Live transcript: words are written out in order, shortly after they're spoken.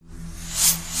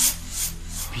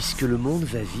Puisque le monde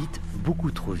va vite, beaucoup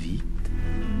trop vite,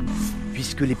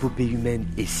 puisque l'épopée humaine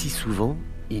est si souvent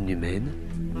inhumaine,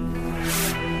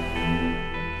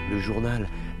 le journal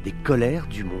des colères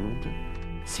du monde,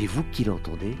 c'est vous qui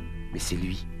l'entendez, mais c'est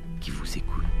lui qui vous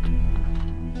écoute.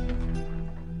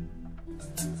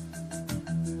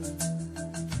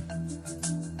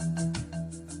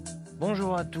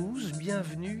 Bonjour à tous,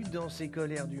 bienvenue dans ces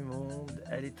colères du monde.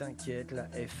 Elle est inquiète, la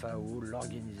FAO,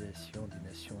 l'Organisation des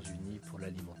Nations Unies pour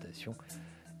l'alimentation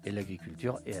et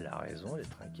l'agriculture, et elle a raison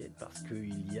d'être inquiète parce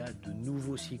qu'il y a de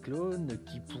nouveaux cyclones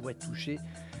qui pourraient toucher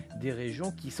des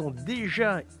régions qui sont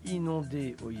déjà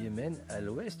inondées au Yémen, à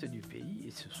l'ouest du pays,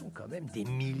 et ce sont quand même des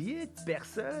milliers de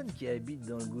personnes qui habitent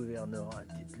dans le gouvernorat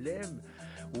d'Idlib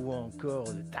ou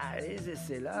encore de Taiz, et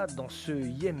c'est là, dans ce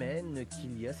Yémen,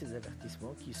 qu'il y a ces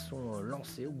avertissements qui sont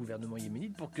lancés au gouvernement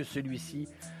yéménite pour que celui-ci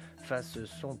fasse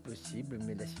son possible,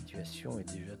 mais la situation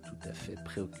est déjà tout à fait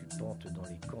préoccupante dans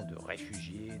les camps de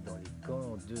réfugiés, dans les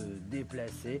camps de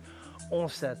déplacés. On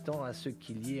s'attend à ce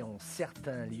qu'il y ait en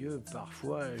certains lieux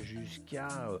parfois jusqu'à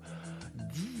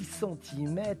 10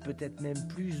 cm, peut-être même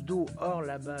plus d'eau. Or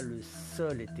là-bas, le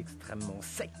sol est extrêmement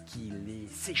sec, il est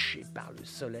séché par le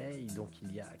soleil, donc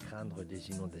il y a à craindre des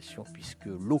inondations puisque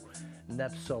l'eau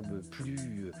n'absorbe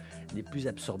plus, n'est plus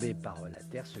absorbée par la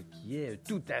terre, ce qui est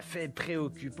tout à fait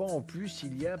préoccupant. En plus,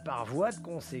 il y a par voie de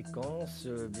conséquence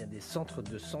bien des centres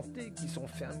de santé qui sont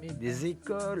fermés, des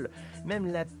écoles, même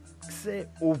l'accès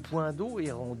aux points d'eau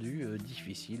est rendu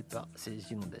difficile par ces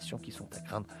inondations qui sont à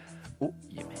craindre au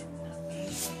Yémen.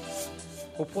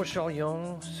 Au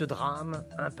Proche-Orient, ce drame,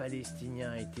 un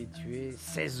Palestinien a été tué,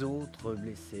 16 autres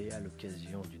blessés à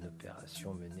l'occasion d'une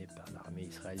opération menée par l'armée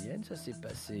israélienne. Ça s'est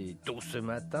passé tôt ce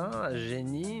matin à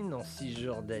Jénine, en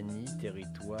Cisjordanie,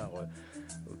 territoire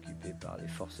occupé par les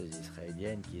forces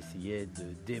israéliennes qui essayaient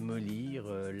de démolir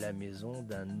la maison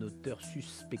d'un auteur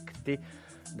suspecté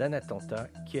d'un attentat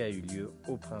qui a eu lieu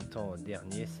au printemps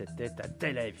dernier. C'était à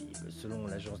Tel Aviv. Selon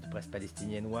l'agence de presse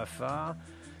palestinienne Wafa,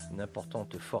 une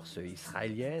importante force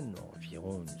israélienne,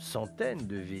 environ une centaine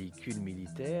de véhicules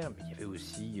militaires, mais il y avait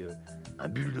aussi un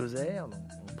bulldozer, donc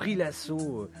ont pris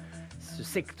l'assaut ce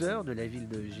secteur de la ville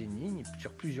de Jénine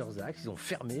sur plusieurs axes. Ils ont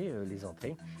fermé les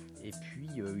entrées et puis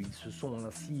ils se sont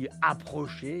ainsi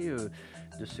approchés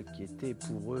de ce qui était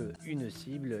pour eux une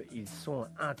cible. Ils sont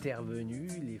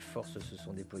intervenus, les forces se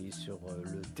sont déployées sur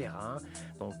le terrain,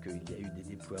 donc il y a eu des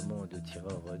déploiements de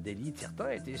tireurs d'élite,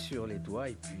 certains étaient sur les toits,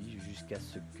 et puis jusqu'à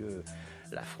ce que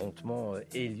l'affrontement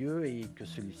ait lieu et que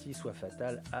celui-ci soit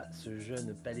fatal à ce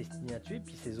jeune Palestinien tué,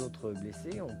 puis ses autres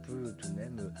blessés. On peut tout de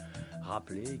même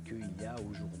rappeler qu'il y a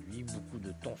aujourd'hui beaucoup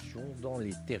de tensions dans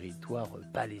les territoires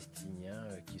palestiniens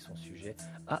qui sont sujets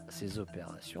à ces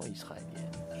opérations israéliennes.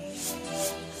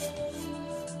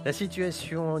 La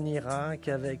situation en Irak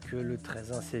avec le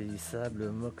très insaisissable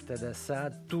Moqtada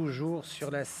Assad, toujours sur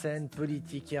la scène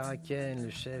politique irakienne. Le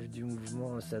chef du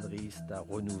mouvement sadriste a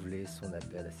renouvelé son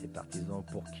appel à ses partisans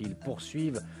pour qu'ils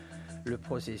poursuivent le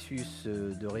processus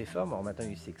de réforme. Alors maintenant,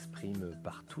 il s'exprime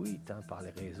par tweet, par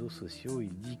les réseaux sociaux.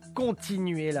 Il dit «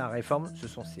 continuer la réforme », ce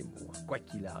sont ses mots, quoi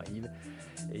qu'il arrive.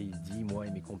 Et il dit « moi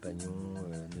et mes compagnons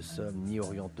ne sommes ni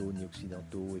orientaux ni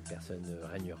occidentaux et personne ne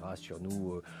régnera sur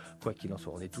nous, quoi qu'il en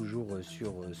soit ». On est toujours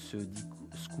sur ce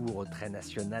discours très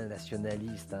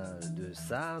nationaliste de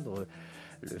Sadr.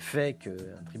 Le fait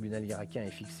qu'un tribunal irakien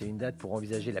ait fixé une date pour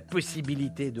envisager la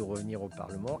possibilité de revenir au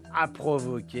Parlement a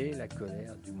provoqué la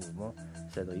colère du mouvement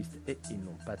sadriste et ils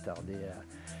n'ont pas tardé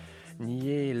à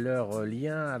nier leur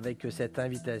lien avec cette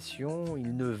invitation.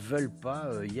 Ils ne veulent pas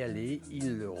y aller,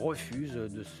 ils refusent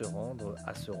de se rendre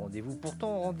à ce rendez-vous.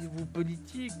 Pourtant, rendez-vous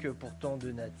politique, pourtant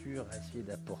de nature à essayer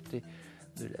d'apporter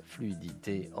de la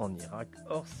fluidité en Irak.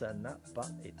 Or, ça n'a pas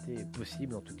été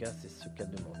possible. En tout cas, c'est ce qu'a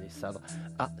demandé Sadr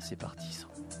à ses partisans.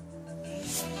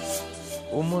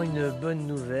 Au moins une bonne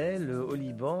nouvelle au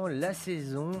Liban, la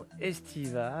saison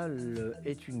estivale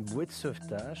est une bouée de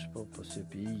sauvetage pour ce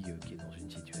pays qui est dans une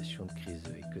situation de crise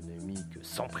économique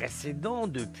sans précédent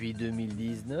depuis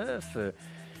 2019.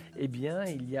 Eh bien,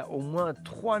 il y a au moins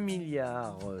 3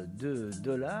 milliards de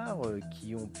dollars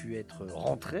qui ont pu être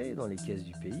rentrés dans les caisses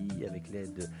du pays avec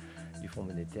l'aide du Fonds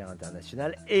monétaire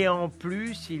international. Et en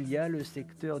plus, il y a le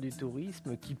secteur du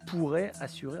tourisme qui pourrait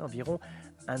assurer environ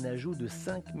un ajout de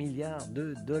 5 milliards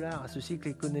de dollars à ce cycle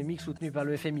économique soutenu par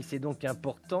le FMI. C'est donc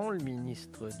important. Le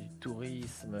ministre du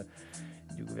Tourisme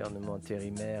du gouvernement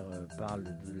intérimaire parle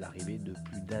de l'arrivée de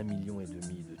plus d'1,5 million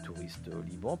de touristes au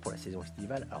Liban pour la saison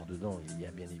estivale. Alors dedans, il y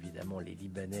a bien évidemment les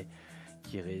Libanais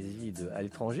qui résident à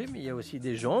l'étranger, mais il y a aussi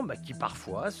des gens qui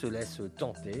parfois se laissent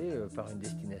tenter par une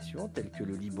destination telle que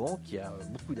le Liban, qui a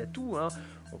beaucoup d'atouts.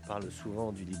 On parle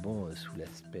souvent du Liban sous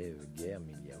l'aspect guerre,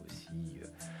 mais il y a aussi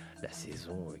la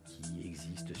saison qui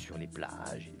existe sur les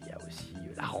plages, il y a aussi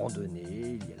la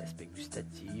randonnée, il y a l'aspect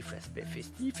gustatif, l'aspect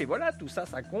festif, et voilà, tout ça,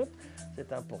 ça compte.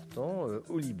 C'est important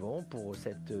au Liban pour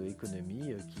cette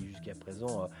économie qui jusqu'à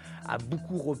présent a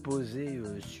beaucoup reposé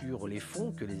sur les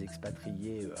fonds que les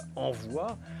expatriés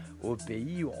envoient au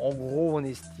pays. En gros, on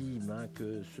estime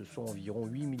que ce sont environ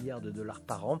 8 milliards de dollars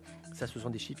par an. Ça, ce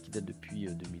sont des chiffres qui datent depuis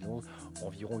 2011.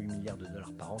 Environ 8 milliards de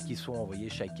dollars par an qui sont envoyés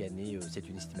chaque année. C'est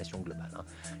une estimation globale,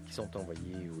 qui sont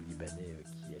envoyés aux Libanais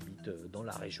qui habitent dans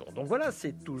la région. Donc voilà,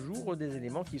 c'est toujours des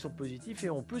éléments qui sont positifs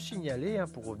et on peut signaler,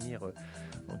 pour revenir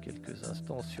en quelques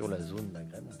instants sur la zone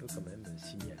Maghreb, on peut quand même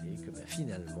signaler que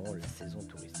finalement la saison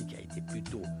touristique a été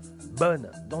plutôt bonne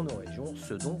dans nos régions,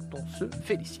 ce dont on se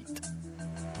félicite.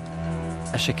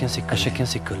 À chacun ses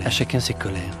colères. À chacun ses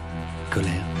colères.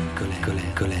 Colère, colère,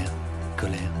 colère, colère,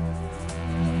 colère.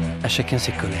 À chacun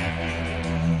ses colères.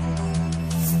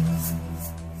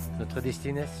 Notre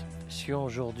destination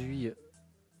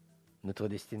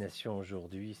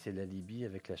aujourd'hui, c'est la Libye,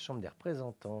 avec la Chambre des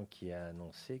représentants qui a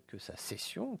annoncé que sa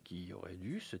session, qui aurait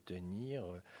dû se tenir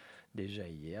déjà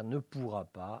hier, ne pourra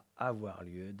pas avoir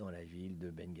lieu dans la ville de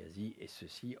Benghazi, et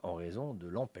ceci en raison de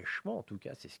l'empêchement, en tout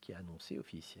cas c'est ce qui est annoncé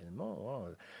officiellement,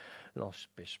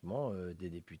 l'empêchement des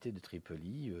députés de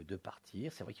Tripoli de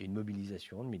partir. C'est vrai qu'il y a une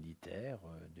mobilisation de militaires,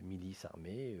 de milices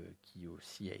armées qui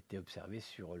aussi a été observée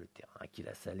sur le terrain. Akil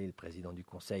Saleh, le président du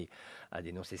Conseil, a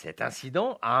dénoncé cet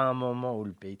incident à un moment où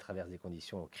le pays traverse des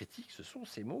conditions critiques. Ce sont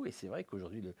ses mots, et c'est vrai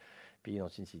qu'aujourd'hui le pays est dans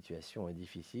une situation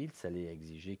difficile. Saleh a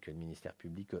exigé que le ministère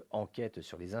public enquête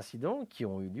sur les incidents qui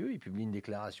ont eu lieu. Il publie une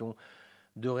déclaration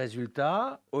de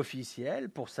résultats officiels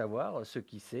pour savoir ce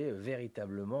qui s'est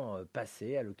véritablement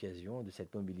passé à l'occasion de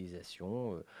cette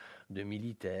mobilisation de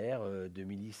militaires, de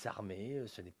milices armées.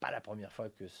 Ce n'est pas la première fois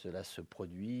que cela se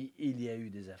produit. Il y a eu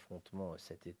des affrontements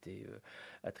cet été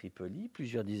à Tripoli,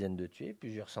 plusieurs dizaines de tués,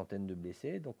 plusieurs centaines de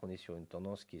blessés. Donc on est sur une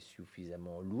tendance qui est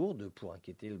suffisamment lourde pour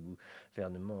inquiéter le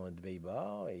gouvernement de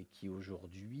Beïba, et qui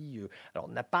aujourd'hui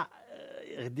n'a pas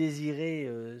désiré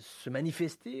se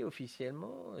manifester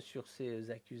officiellement sur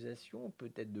ces accusations,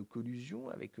 peut-être de collusion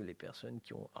avec les personnes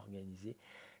qui ont organisé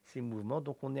ces mouvements.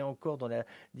 Donc on est encore dans la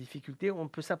difficulté. On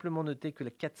peut simplement noter que la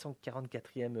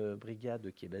 444e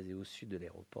brigade, qui est basée au sud de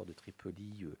l'aéroport de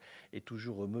Tripoli, est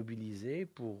toujours mobilisée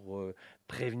pour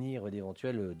prévenir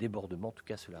d'éventuels débordements. En tout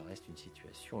cas, cela reste une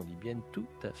situation libyenne tout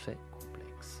à fait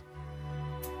complexe.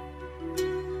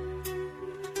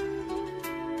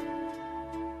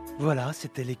 Voilà,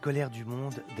 c'était les colères du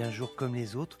monde d'un jour comme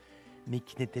les autres, mais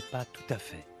qui n'étaient pas tout à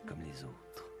fait comme les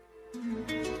autres.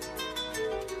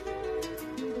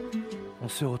 On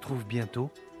se retrouve bientôt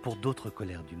pour d'autres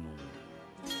colères du monde.